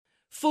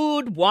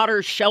Food,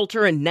 water,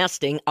 shelter, and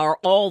nesting are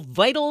all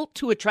vital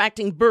to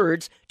attracting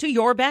birds to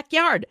your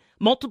backyard.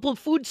 Multiple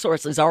food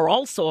sources are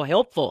also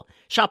helpful.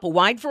 Shop a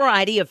wide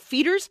variety of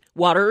feeders,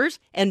 waterers,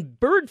 and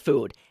bird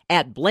food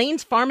at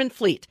Blaine's Farm and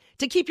Fleet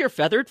to keep your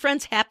feathered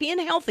friends happy and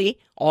healthy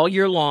all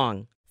year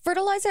long.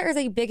 Fertilizer is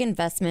a big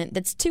investment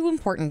that's too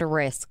important to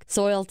risk.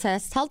 Soil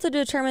tests help to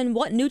determine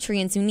what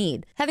nutrients you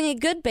need. Having a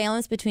good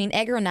balance between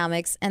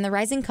agronomics and the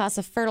rising cost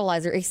of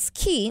fertilizer is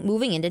key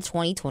moving into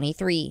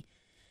 2023.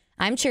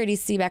 I'm Charity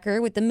Seebecker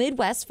with the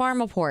Midwest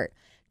Farm Report.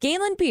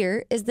 Galen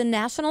Beer is the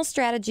National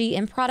Strategy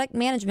and Product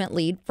Management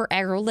Lead for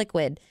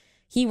AgroLiquid.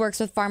 He works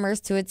with farmers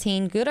to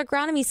attain good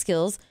agronomy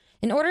skills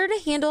in order to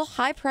handle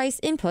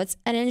high-priced inputs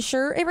and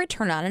ensure a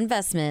return on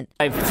investment.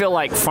 I feel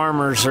like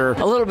farmers are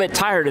a little bit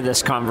tired of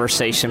this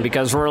conversation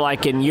because we're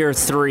like in year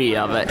 3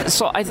 of it.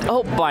 So I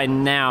hope by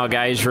now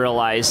guys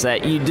realize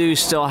that you do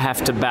still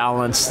have to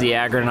balance the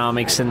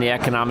agronomics and the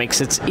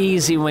economics. It's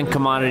easy when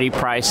commodity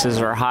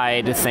prices are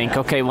high to think,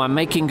 okay, well, I'm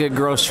making good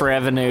gross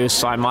revenue,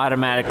 so I'm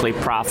automatically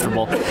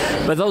profitable.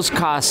 But those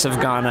costs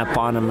have gone up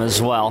on them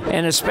as well.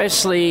 And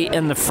especially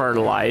in the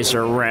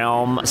fertilizer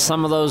realm,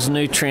 some of those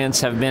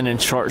nutrients have been in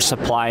short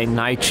supply.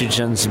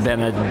 Nitrogen's been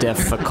a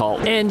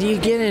difficult. And you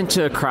get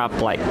into a crop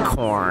like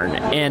corn,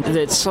 and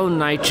it's so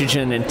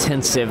nitrogen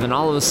intensive, and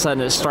all of a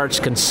sudden it starts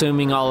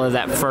consuming all of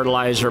that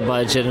fertilizer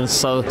budget, and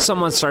so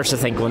someone starts to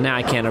think, well, now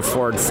I can't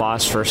afford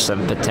phosphorus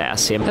and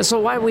potassium. And so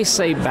why we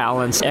say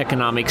balance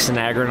economics and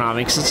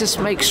agronomics is just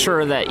make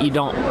sure that you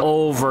don't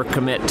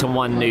overcommit to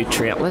one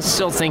nutrient. Let's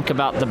still think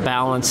about the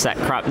balance that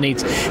crop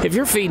needs. If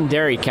you're feeding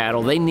dairy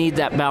cattle, they need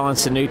that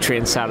balance of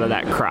nutrients out of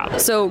that crop.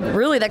 So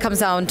really that comes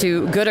down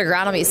to good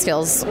agronomy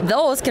skills.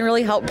 Those can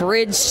really help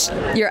bridge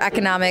your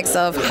economics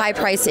of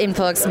high-priced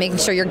inputs, making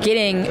sure you're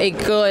getting a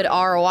good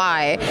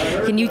ROI.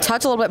 Can you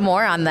touch a little bit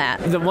more on that?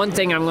 The one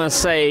thing I'm going to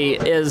say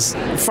is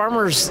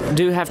farmers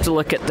do have to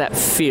look at that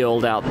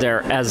field out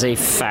there as a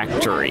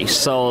factory.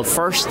 So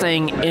first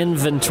thing,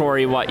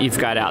 inventory what you've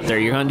got out there.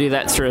 You're going to do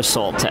that through a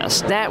soil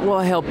test. That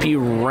will help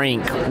you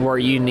rank where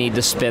you need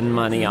to spend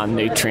money on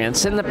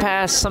nutrients. In the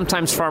past,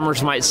 sometimes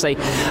farmers might say,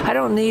 I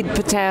don't need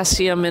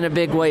potassium in a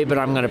big way, but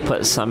I'm going to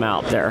put some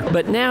out there.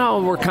 But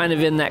now we're kind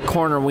of in that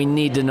corner. We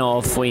need to know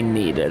if we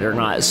need it or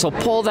not. So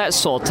pull that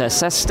soil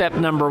test. That's step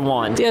number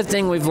 1. The other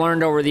thing we've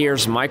learned over the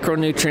years,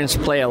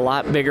 micronutrients play a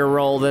lot bigger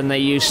role than they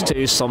used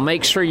to. So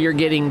make sure you're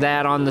getting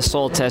that on the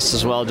soil test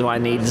as well. Do I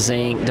need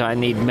zinc? Do I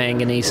need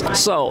manganese?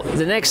 So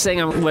the next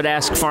thing I would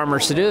ask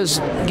farmers to do is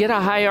get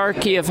a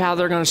hierarchy of how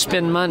they're going to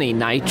spend money.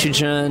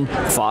 Nitrogen,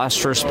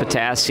 phosphorus,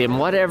 potassium,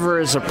 whatever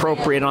is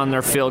appropriate on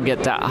their field,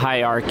 get that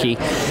hierarchy.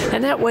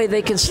 And that way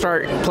they can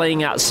start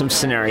playing out some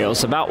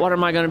scenarios about what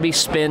am I going to be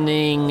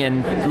spending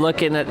and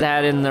looking at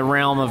that in the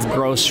realm of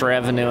gross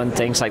revenue and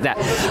things like that.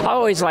 I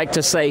always like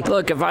to say,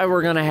 look, if I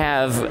were going to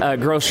have a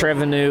gross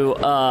revenue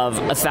of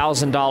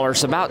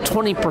 $1,000, about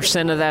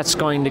 20% of that's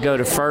going to go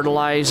to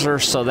fertilizer,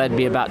 so that'd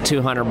be about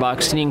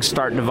 $200, and you can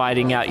start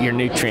dividing out your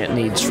nutrient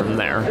needs from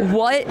there.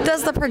 What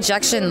does the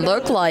projection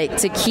look like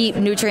to keep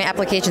nutrient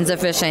applications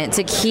efficient,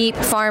 to keep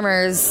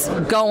farmers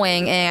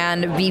going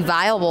and be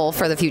viable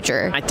for the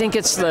future? I think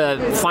it's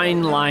the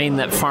fine line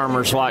that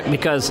farmers walk,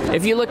 because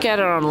if you look at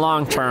it on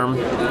long term,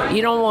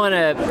 you don't want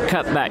to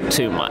cut back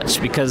too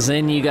much because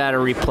then you got to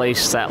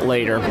replace that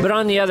later. But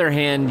on the other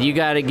hand, you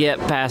got to get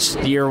past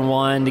year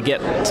 1 to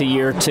get to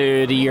year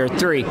 2 to year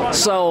 3.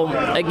 So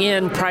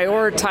again,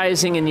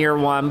 prioritizing in year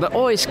 1, but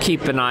always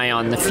keep an eye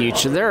on the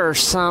future. There are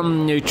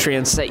some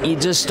nutrients that you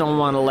just don't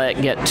want to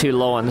let get too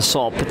low in the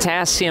soil.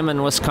 Potassium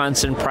in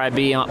Wisconsin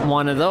probably be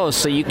one of those.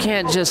 So you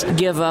can't just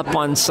give up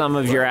on some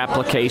of your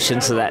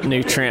applications of that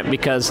nutrient,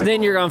 because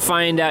then you're going to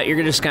find out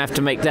you're just going to have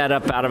to make that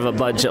up out of a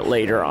budget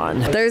later on.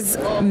 There's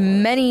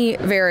many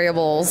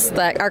variables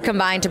that are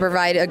combined to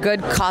provide a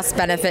good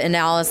cost-benefit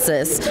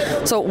analysis.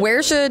 So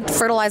where should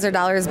fertilizer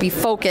dollars be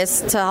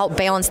focused to help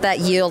balance that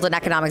yield and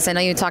economics? I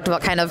know you talked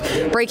about kind of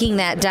breaking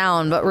that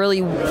down, but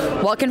really,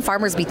 what can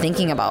farmers be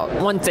thinking about?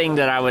 One thing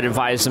that I would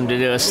advise them to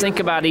do is think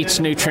about each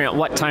nutrient,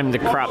 what time the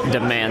crop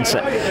demands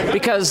it.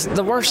 Because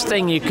the worst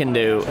thing you can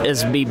do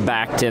is be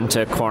backed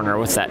into a corner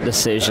with that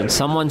decision.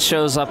 Someone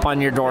shows up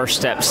on your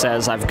doorstep,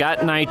 says, I've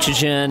got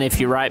nitrogen, if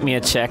you write me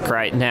a check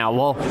right now.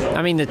 Well,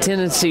 I mean, the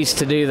tendency is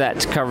to do that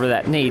to cover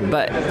that need.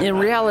 But in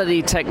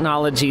reality,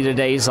 technology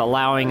today is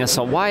allowing us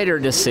a wider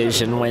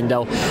decision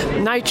window.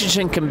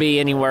 Nitrogen can be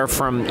anywhere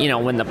from,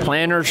 when the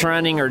planter's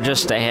running or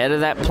just ahead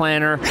of that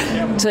planter,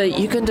 to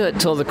you can do it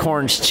till the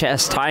corn's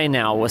chest high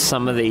now with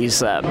some of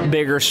these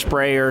bigger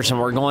sprayers, and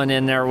we're going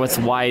in there with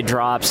wide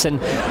drops, and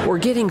we're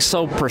getting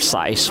so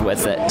precise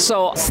with it.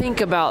 So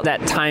think about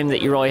that time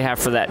that you really have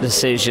for that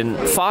decision.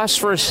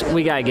 Phosphorus,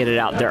 we got to get it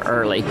out there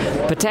early.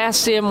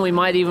 Potassium, we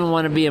might even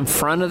want to be in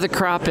front front of the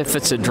crop if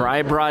it's a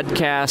dry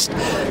broadcast,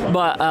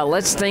 but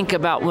let's think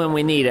about when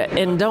we need it.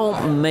 And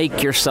don't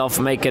make yourself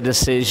make a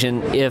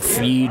decision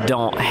if you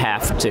don't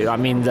have to. I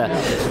mean,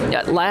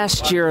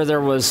 last year there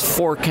was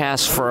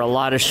forecasts for a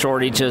lot of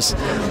shortages.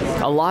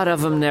 A lot of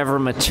them never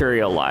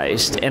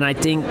materialized, and I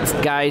think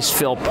guys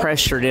feel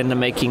pressured into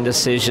making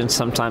decisions.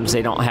 Sometimes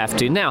they don't have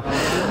to. Now,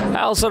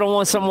 I also don't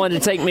want someone to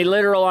take me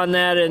literal on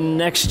that, and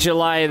next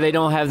July they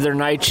don't have their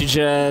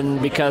nitrogen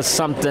because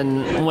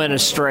something went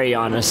astray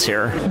on us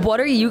here.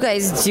 What are you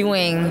guys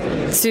doing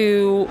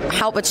to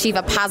help achieve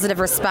a positive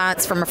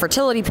response from a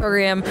fertility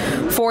program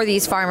for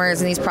these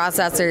farmers and these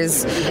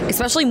processors,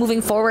 especially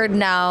moving forward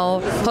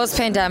now,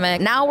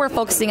 post-pandemic? Now we're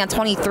focusing on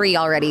 23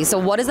 already, so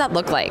what does that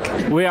look like?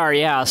 We are,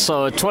 yeah.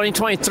 So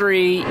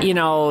 2023,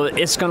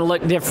 it's going to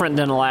look different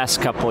than the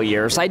last couple of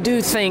years. I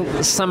do think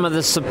some of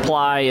the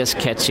supply is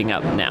catching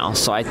up now,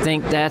 so I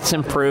think that's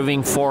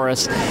improving for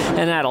us,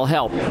 and that'll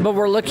help. But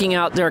we're looking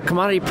out there,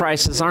 commodity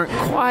prices aren't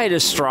quite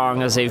as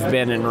strong as they've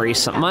been in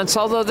recent months,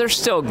 although they're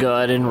still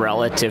good in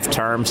relative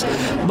terms.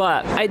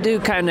 But I do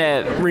kind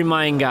of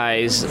remind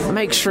guys,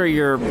 make sure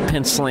you're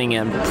penciling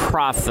in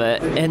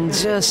profit and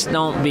just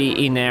don't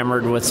be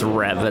enamored with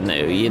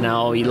revenue. You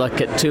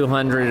look at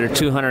 200 or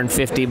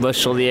 250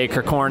 bushel the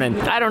acre corn, and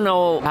I don't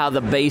know how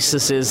the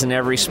basis is in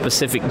every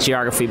specific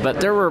geography, but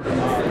there were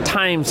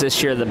times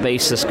this year the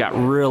basis got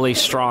really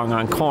strong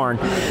on corn,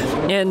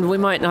 and we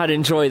might not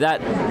enjoy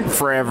that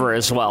forever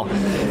as well.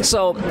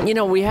 So,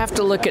 we have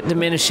to look at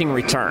diminishing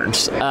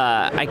returns.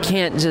 I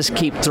can't just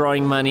keep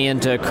throwing money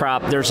into a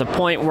crop. There's a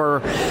point where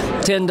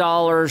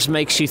 $10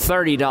 makes you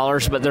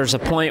 $30, but there's a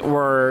point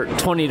where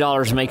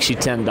 $20 makes you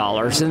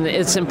 $10. And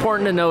it's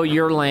important to know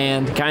your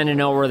land, kind of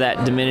know where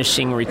that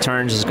diminishing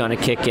returns is going to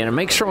kick in, and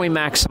make sure we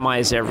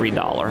maximize every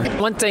dollar.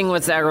 One thing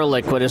with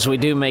AgroLiquid is we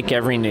do make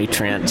every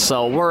nutrient.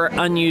 So we're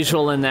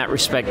unusual in that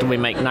respect. We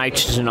make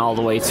nitrogen all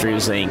the way through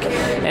zinc.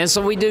 And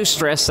so we do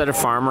stress that a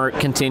farmer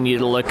continue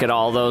to look at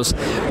all those.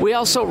 We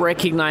also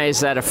recognize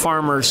that a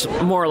farmer's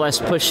more or less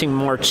pushing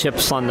more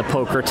chips on the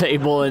poker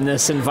table in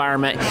this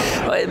environment.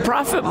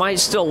 Profit might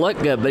still look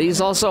good, but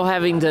he's also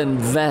having to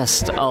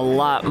invest a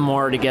lot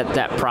more to get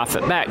that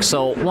profit back.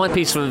 So one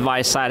piece of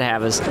advice I'd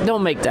have is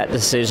don't make that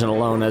decision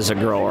alone as a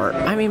grower.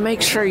 I mean,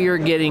 make sure you're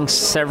getting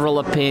several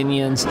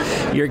opinions,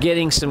 you're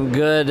getting some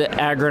good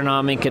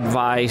agronomic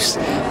advice,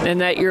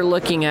 and that you're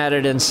looking at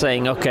it and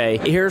saying, okay,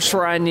 here's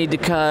where I need to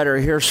cut, or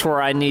here's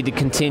where I need to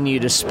continue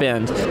to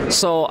spend.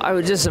 So I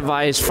would just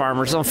advise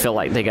farmers, don't feel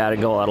like they got to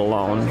go it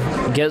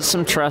alone. Get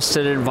some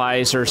trusted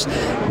advisors.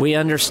 We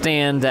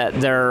understand that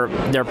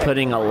they're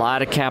putting a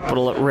lot of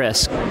capital at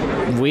risk.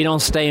 We don't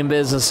stay in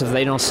business if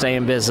they don't stay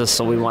in business,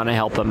 so we want to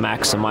help them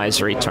maximize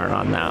the return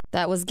on that.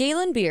 That was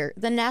Galen Beer,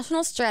 the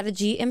National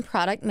Strategy and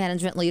Product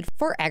Management Lead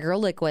for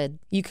AgroLiquid.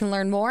 You can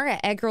learn more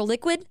at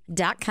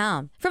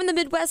agroliquid.com. From the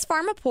Midwest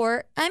Farm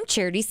Report, I'm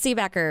Charity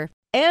Seebecker.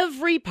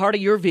 Every part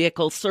of your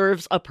vehicle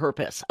serves a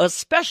purpose,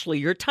 especially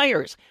your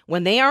tires.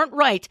 When they aren't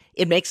right,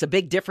 it makes a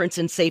big difference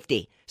in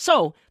safety.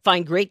 So,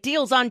 find great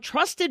deals on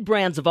trusted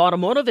brands of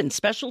automotive and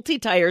specialty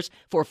tires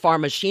for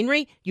farm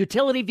machinery,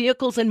 utility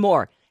vehicles, and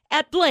more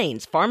at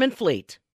Blaine's Farm and Fleet.